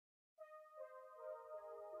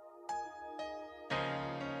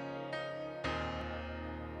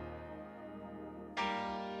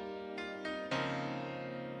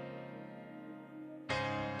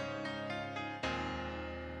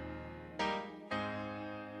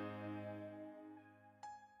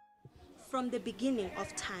From the beginning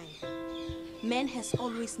of time, man has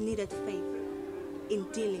always needed faith in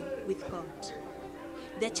dealing with God.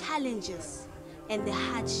 The challenges and the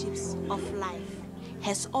hardships of life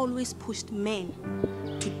has always pushed man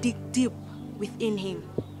to dig deep within him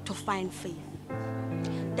to find faith.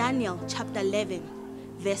 Daniel chapter 11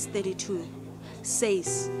 verse 32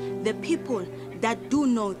 says, "The people that do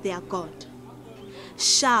know their God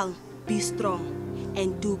shall be strong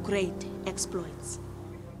and do great exploits."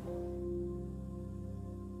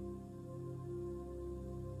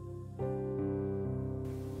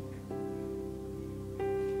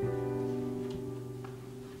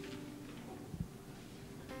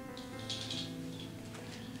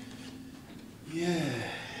 Yeah.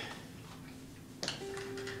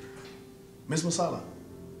 Ms. Musala,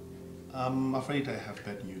 I'm afraid I have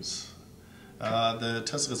bad news. The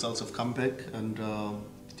test results have come back and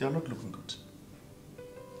they are not looking good.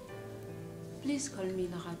 Please call me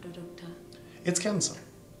Larato, doctor. It's cancer.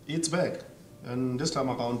 It's back. And this time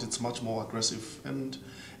around it's much more aggressive. And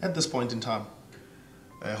at this point in time,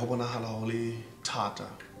 ho bonahala ho le thata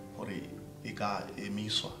hore e ka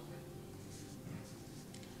emiswa.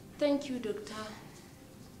 Thank you, doctor.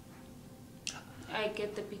 I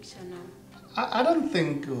get the picture now. I don't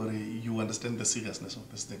think you understand the seriousness of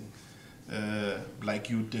this thing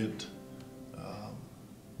like you did.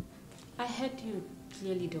 I heard you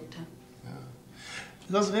clearly, doctor. Yeah.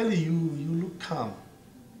 Because really you look calm.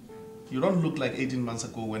 You don't look like 18 months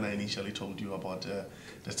ago when I initially told you about the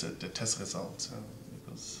test results.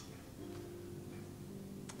 Because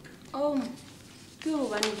Ke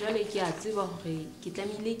hobane jwale ke a tseba hore ke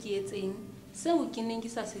tlamehile ke etseng seo ke neng ke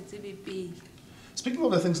sa se tsebe pele. Speaking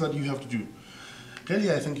of the things that you have to do,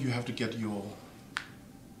 really I think you have to get your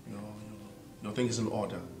things in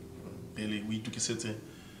order. Really, we took a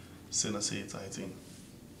sena se etsahetseng.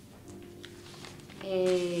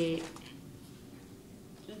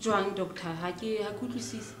 Joang, doctor, ha ke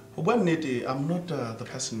utlwisise. Ho bua nnete, I'm not the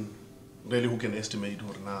person really who can estimate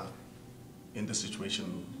hore na in this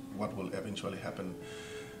situation what will eventually happen,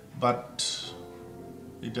 but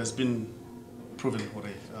it has been proven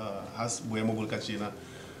hore has boemo bo ka tjena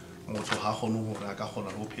motho ha kgone hore a ka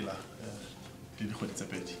kgona ho phela le dikgwedi tse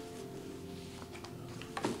pedi.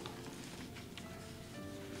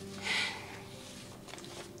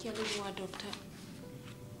 Ke a leboha, doctor.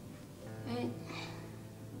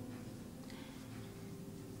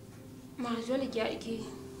 Mara jwale ke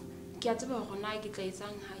a tseba hore na ke tla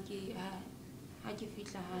etsang ha ke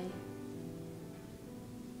fihla hae.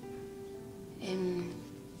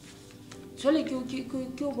 Jwale ke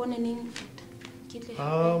o bone neng?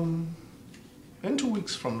 In 2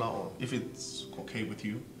 weeks from now, if it's okay with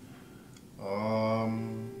you,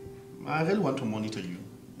 I really want to monitor you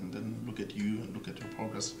and then look at you and look at your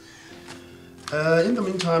progress. In the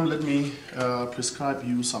meantime, let me prescribe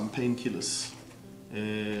you some painkillers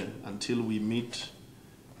until we meet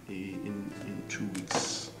in 2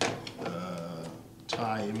 weeks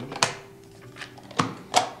time.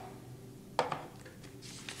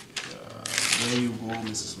 There you go,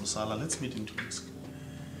 Mrs. Musala. Let's meet in 2 weeks.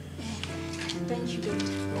 Thank you, doctor.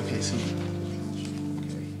 Okay, see you.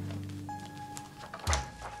 Okay.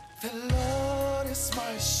 The Lord is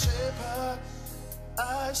my shepherd,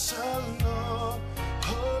 I shall not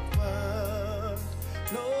want.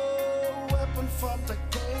 No weapon formed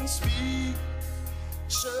against me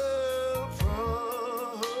shall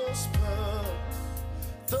prosper.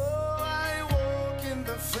 Though I walk in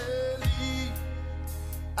the valley,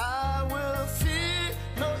 I will fear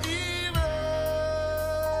no evil.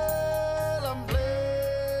 I'm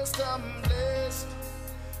blessed,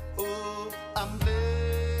 oh, I'm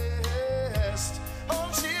blessed. Oh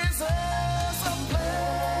Jesus, I'm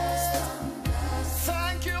blessed.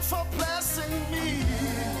 Thank you for blessing me.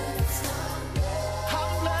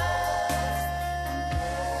 I'm blessed.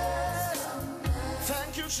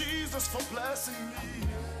 Thank you, Jesus, for blessing me.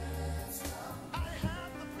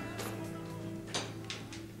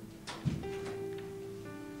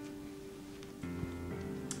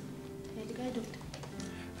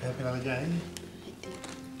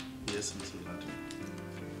 Yes, Mr. Lato.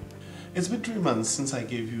 It's been 3 months since I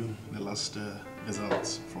gave you the last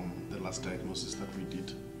results from the last diagnosis that we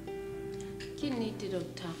did. Kidney,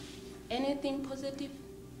 doctor. Anything positive?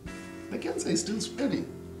 The cancer is still spreading.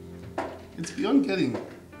 It's beyond getting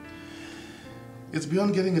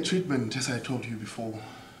a treatment, as I told you before.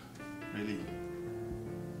 Really.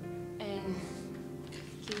 And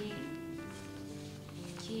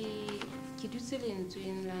ke dutse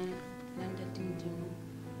lentsweng la ntatemodimo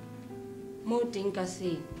mo teng nka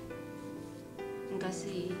se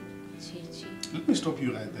Let me stop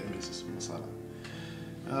you right there, Mrs. Musala.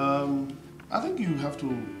 I think you have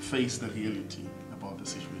to face the reality about the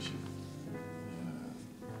situation.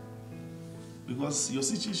 Because your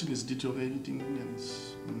situation is deteriorating and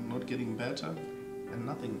it's not getting better and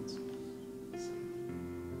nothing else.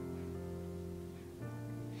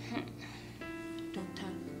 Doctor,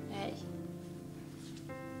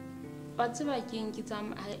 wa tseba keng ke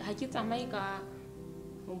ha ke tsamaye ka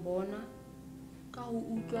ho bona ka ho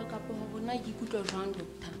utlwa ka po bona ke ikutlwa jwang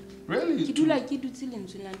doctor. Really? Ke dula ke dutse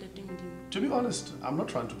lentswe la ntate Modimo. To be honest, I'm not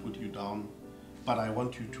trying to put you down, but I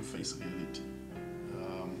want you to face reality.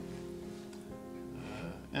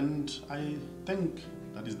 And I think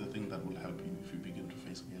that is the thing that will help you if you begin to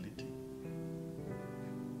face reality.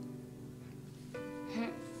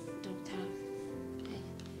 Doctor,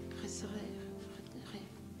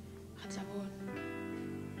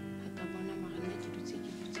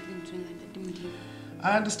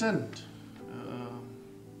 I understand.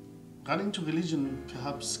 Running to religion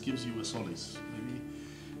perhaps gives you a solace. Maybe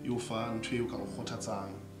you find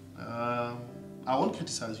I won't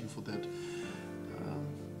criticize you for that.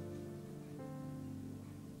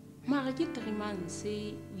 Mara ke 3 months ha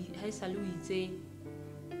e sale o itse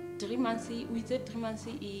 3 months o itse 3 months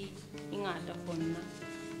e ngata for nna.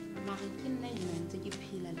 Mara ke nna ena ntse ke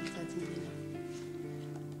phela letsatsing lena.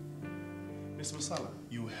 Miss Musala,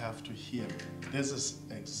 you have to hear me. This is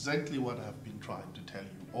exactly what I've been trying to tell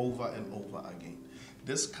you over and over again.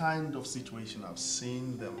 This kind of situation, I've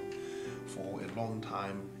seen them for a long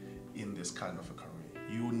time in this kind of a career.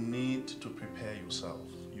 You need to prepare yourself.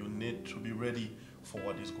 You need to be ready for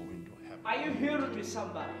what is going to happen. Are you hearing me,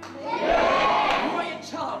 somebody? Yeah. You are a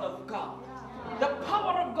child of God. The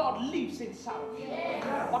power of God lives inside of you.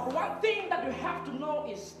 But one thing that you have to know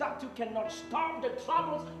is that you cannot stop the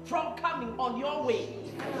troubles from coming on your way.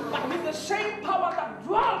 But with the same power that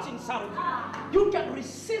dwells inside of you, you can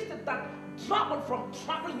resist that trouble from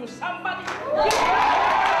troubling you. Somebody.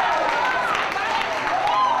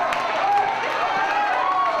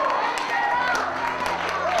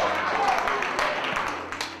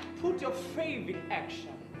 Put your faith in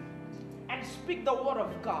action and speak the word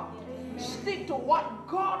of God. Stick to what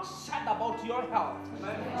God said about your health.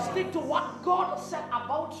 Stick to what God said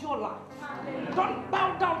about your life. Don't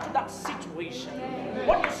bow down to that situation.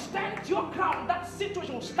 When you stand your ground, that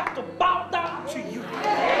situation will start to bow down to you.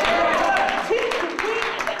 Continue to win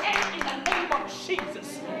at the end in the name of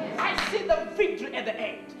Jesus. I see the victory at the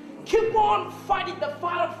end. Keep on fighting the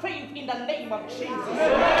fight of faith in the name of Jesus.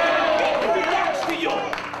 Victory belongs to you.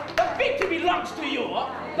 The victory belongs to you.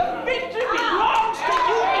 The victory belongs to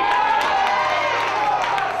you.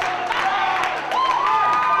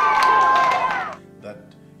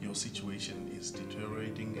 That your situation is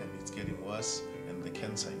deteriorating and it's getting worse and the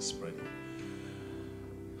cancer is spreading.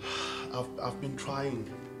 I've been trying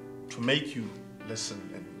to make you listen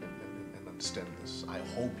and understand this. I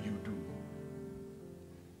hope you do.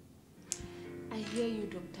 I hear you,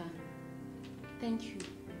 doctor. Thank you.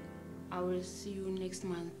 I will see you next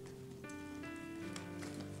month.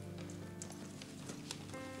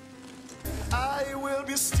 I will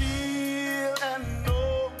be still and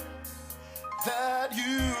know that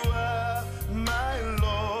you are my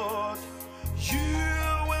Lord. You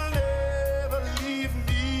will never leave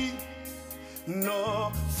me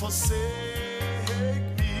nor forsake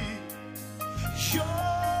me.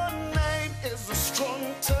 Your name is a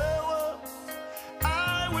strong tower.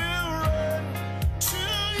 I will run to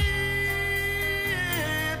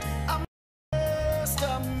it. I'm blessed,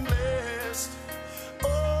 I'm blessed.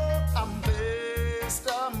 Oh, I'm blessed,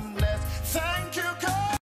 I'm blessed. Thank you,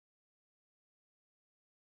 God.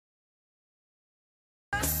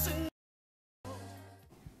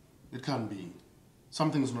 It can't be.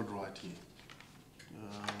 Something's not right here.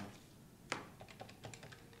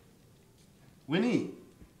 Winnie,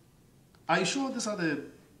 are you sure these are the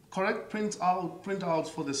correct printouts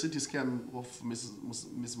for the CT scan of Miss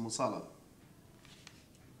Musala?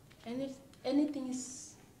 Anything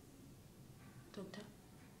is, doctor?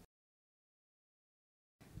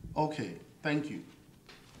 Okay, thank you.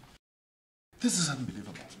 This is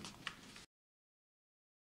unbelievable.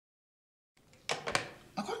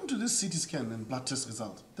 According to this CT scan and blood test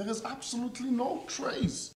result, there is absolutely no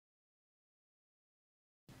trace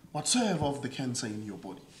whatsoever of the cancer in your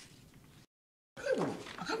body. Unbelievable.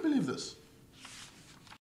 I can't believe this.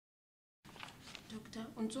 Doctor,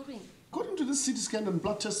 Onzoring. According to this CT scan and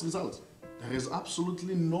blood test result, there is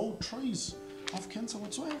absolutely no trace of cancer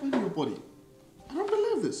whatsoever in your body. I don't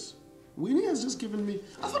believe this. Winnie has just given me,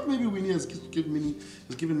 I thought maybe Winnie has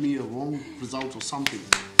given me a wrong result or something.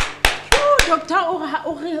 Doctor,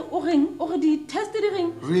 already tested the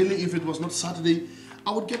ring. Really, if it was not Saturday,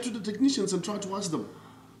 I would get to the technicians and try to ask them.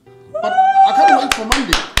 But I can't wait for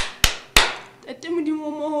Monday.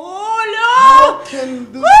 How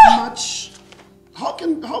can this much? How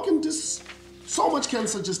can this so much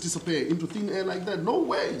cancer just disappear into thin air like that? No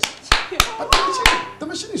ways. But the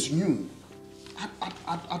machine is new.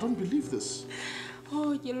 I don't believe this.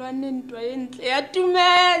 Oh, you know,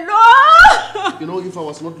 if I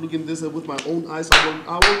was not looking this with my own eyes,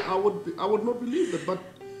 I would not believe that. But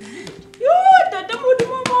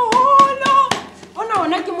oh no,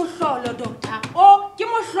 not Kimosholo, doctor. Oh,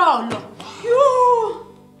 Kimosholo.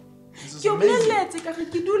 This is amazing.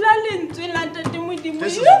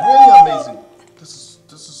 This is really amazing. This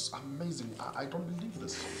is amazing. I don't believe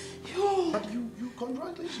this. But you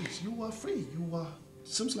congratulations. You are free. You are.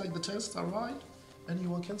 Seems like the tests are right, and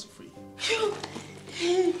you are cancer free.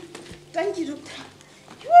 Thank you, doctor.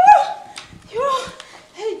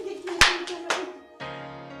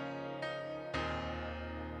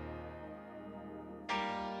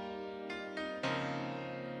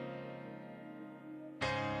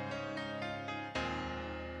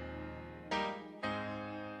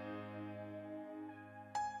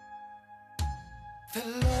 The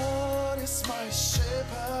Lord is my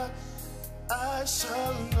shepherd, I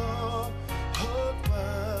shall not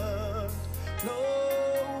want. No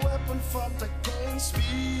weapon formed against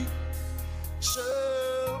me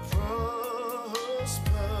shall prosper.